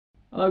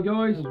Hello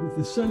guys. With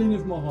the selling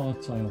of my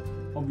hardtail,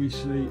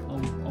 obviously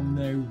I'm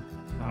now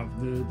have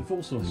the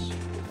full sus,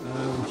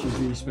 which is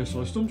the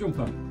Specialised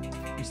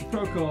Stumpjumper. It's the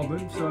Pro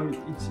Carbon, so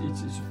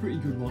it's a pretty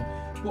good one.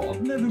 But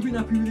I've never been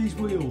happy with these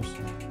wheels.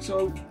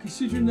 So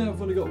considering now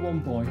I've only got one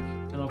bike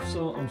and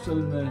I'm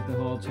selling the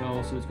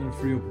hardtail, so it's going to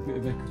free up a bit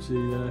of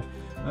equity there.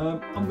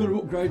 I'm going to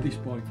upgrade this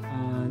bike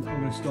and I'm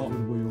going to start with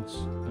the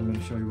wheels. I'm going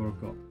to show you what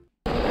I've got.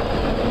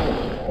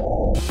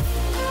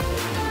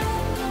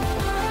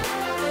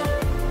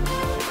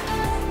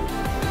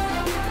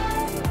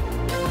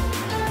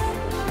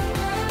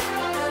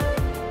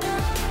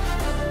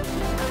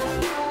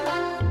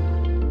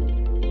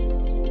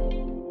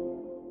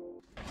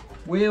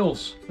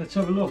 Wheels, let's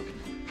have a look.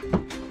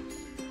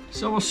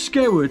 So I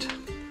scoured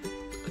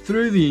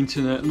through the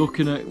internet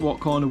looking at what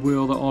kind of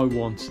wheel that I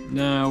want.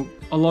 Now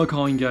I like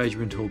high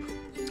engagement hub,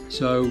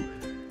 so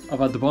I've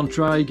had the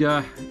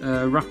Bontrager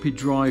Rapid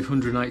Drive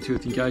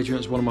 180th engagement.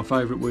 It's one of my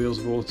favourite wheels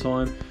of all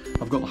time.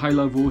 I've got the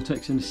Halo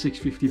Vortex and the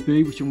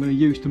 650B, which I'm going to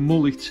use to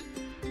mullet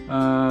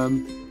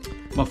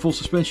my full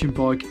suspension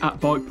bike at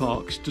bike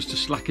parks, just to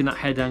slacken that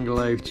head angle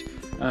out,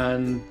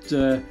 and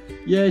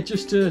yeah,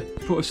 just to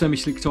put a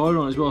semi-slick tyre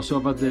on as well. So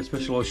I've had the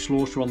Specialised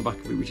Slaughter on the back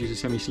of it, which is a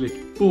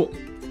semi-slick, but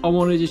I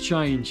wanted a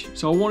change.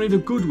 So I wanted a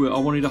good wheel, I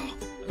wanted a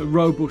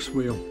robust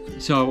wheel.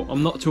 So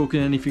I'm not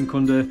talking anything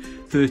under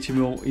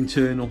 30mm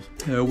internal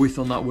width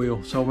on that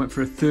wheel. So I went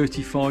for a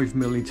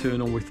 35mm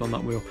internal width on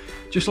that wheel,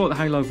 just like the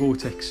Halo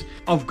Vortex.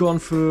 I've gone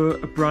for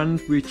a brand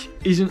which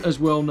isn't as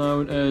well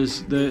known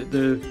as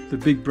the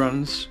big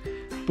brands,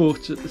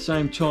 but at the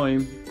same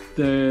time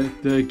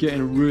they're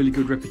getting a really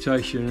good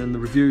reputation, and the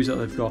reviews that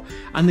they've got,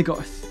 and they've got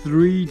a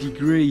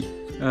 3-degree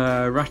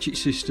ratchet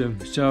system,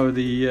 so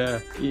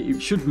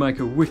it should make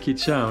a wicked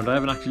sound. I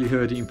haven't actually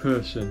heard it in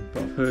person,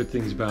 but I've heard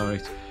things about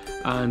it,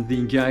 and the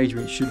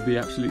engagement should be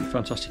absolutely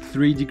fantastic.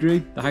 3-degree.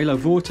 The Halo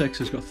Vortex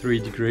has got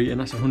 3-degree, and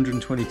that's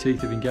 120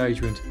 teeth of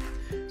engagement.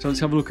 So let's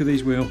have a look at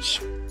these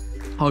wheels.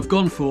 I've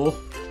gone for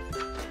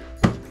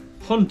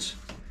Hunt.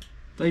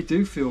 They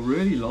do feel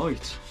really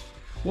light.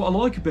 What I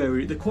like about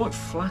it, they're quite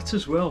flat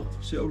as well,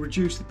 so it'll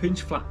reduce the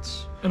pinch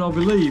flats. And I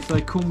believe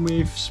they come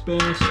with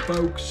spare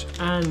spokes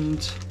and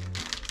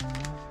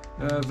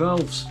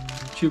valves,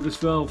 tubeless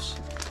valves,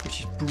 which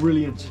is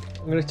brilliant.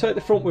 I'm going to take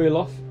the front wheel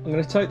off, I'm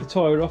going to take the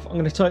tyre off, I'm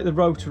going to take the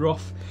rotor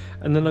off,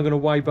 and then I'm going to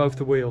weigh both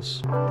the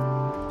wheels.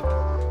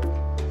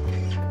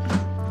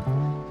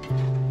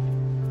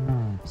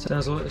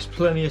 Sounds like there's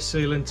plenty of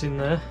sealant in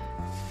there.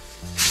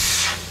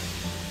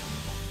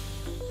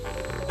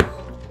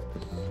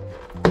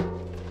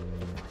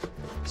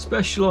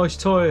 Specialised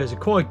tyres are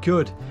quite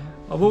good.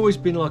 I've always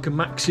been like a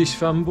Maxxis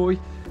fanboy,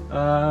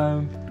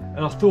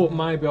 and I thought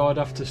maybe I'd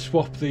have to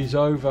swap these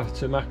over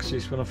to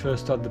Maxxis when I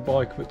first had the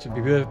bike, but to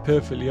be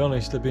perfectly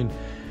honest, they've been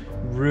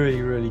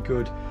really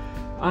good,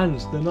 and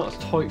they're not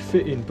tight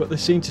fitting, but they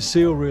seem to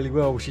seal really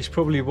well, which is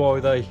probably why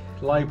they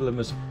label them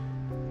as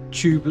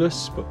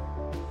tubeless, but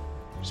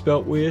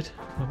spelt weird.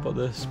 I'll put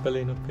the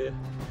spelling up here.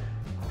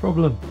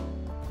 Problem,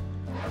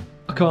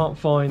 I can't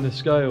find the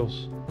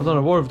scales. I don't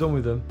know what I've done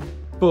with them.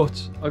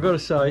 But I've got to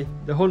say,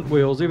 the Hunt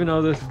wheels, even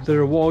though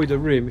they're a wider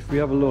rim, if we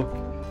have a look,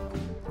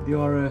 they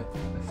are a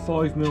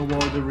 5mm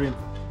wider rim.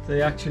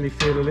 They actually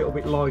feel a little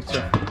bit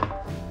lighter.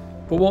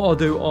 But what I'll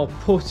do, I'll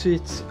put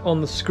it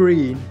on the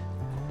screen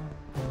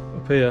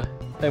up here,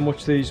 how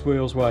much these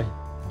wheels weigh.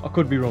 I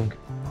could be wrong.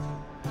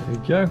 There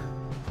we go.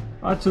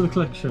 Add to the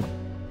collection.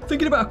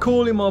 Thinking about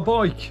calling my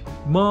bike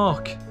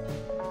Mark.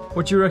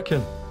 What do you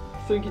reckon? I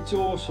think it's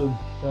awesome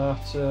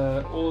that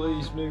all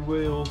these new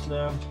wheels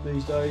now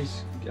these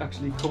days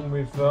actually come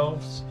with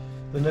valves.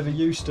 They never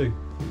used to.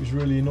 It was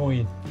really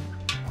annoying.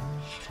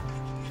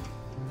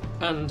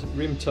 And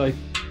rim tape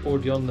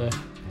already on there.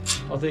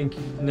 I think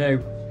now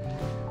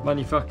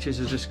manufacturers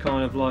are just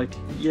kind of like,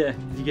 yeah,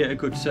 you get a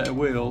good set of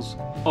wheels,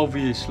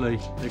 obviously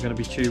they're going to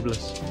be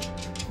tubeless.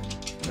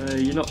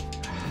 You're not,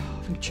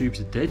 I think tubes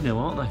are dead now,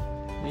 aren't they?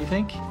 What do you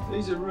think?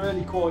 These are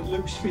really quite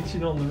loose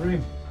fitting on the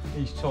rim,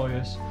 these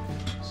tyres,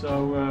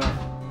 so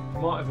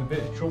might have a bit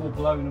of trouble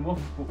blowing them up,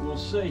 but we'll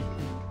see.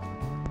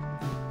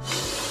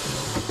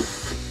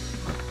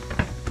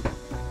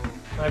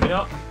 Maybe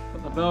not.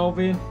 Put the valve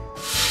in.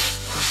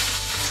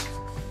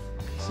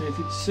 See if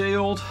it's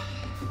sealed.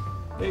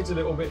 Needs a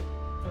little bit,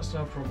 that's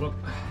no problem.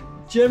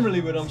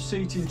 Generally when I'm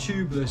seating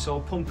tubeless,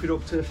 I'll pump it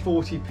up to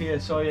 40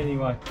 psi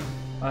anyway,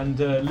 and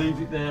leave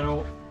it there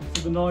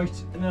for the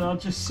night, and then I'll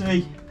just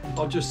see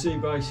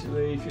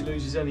basically if it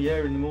loses any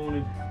air in the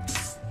morning.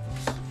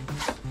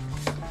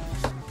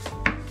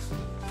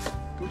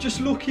 We're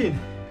just looking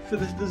for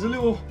there's a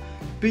little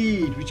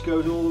bead which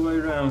goes all the way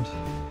around.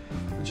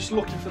 We're just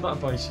looking for that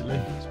basically.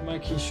 Just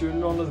making sure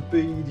none of the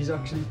bead is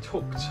actually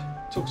tucked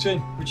in,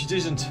 which it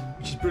isn't,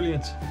 which is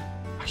brilliant.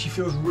 Actually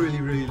feels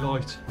really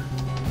light.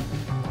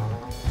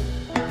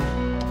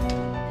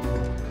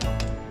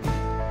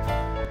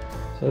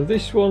 So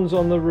this one's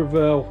on the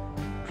Revell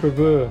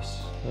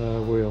Traverse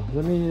wheel.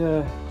 Let me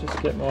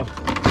just get my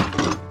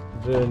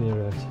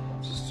vernier out.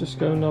 Just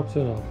going knob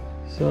to knob.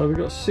 So we've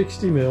got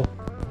 60mm.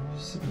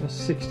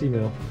 That's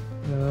 60mm.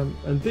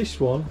 And this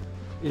one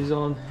is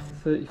on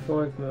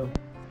 35mm.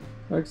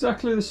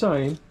 Exactly the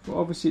same, but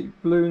obviously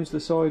it balloons the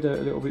side out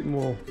a little bit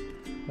more.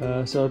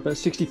 So about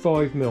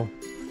 65mm.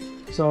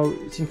 So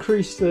it's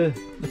increased the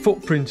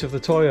footprint of the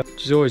tyre,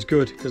 which is always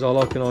good because I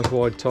like a nice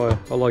wide tyre.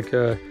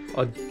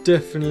 I'd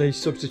definitely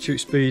substitute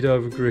speed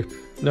over grip.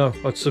 No,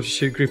 I'd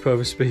substitute grip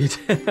over speed.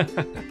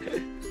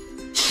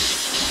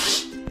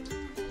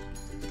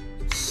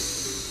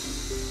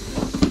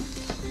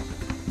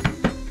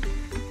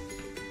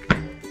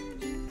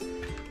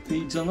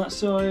 Beads on that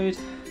side,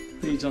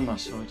 beads on that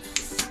side.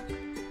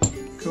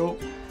 Cool.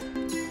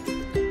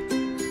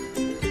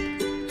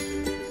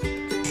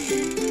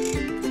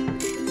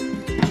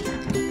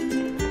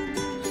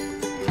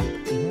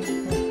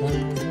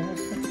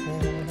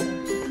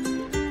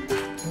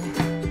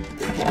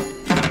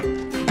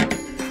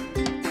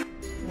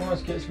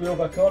 Let's get this wheel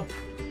back on.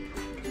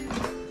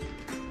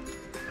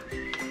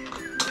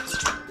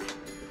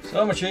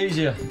 So much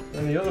easier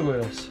than the other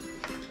wheels.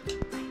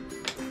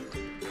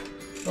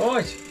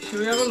 Right, shall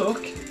we have a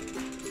look?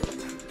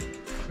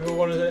 We all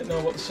want to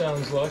know what the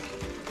sound's like.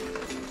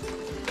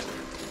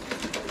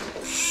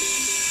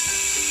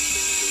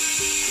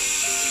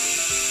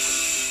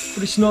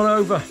 But it's not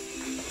over,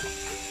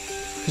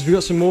 because we've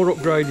got some more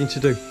upgrading to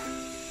do.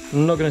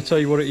 I'm not going to tell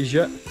you what it is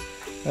yet.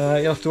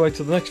 You'll have to wait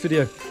till the next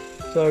video.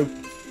 So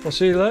I'll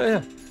see you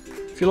later.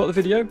 If you like the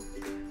video,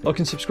 like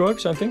and subscribe,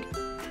 same thing.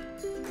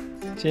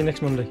 See you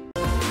next Monday.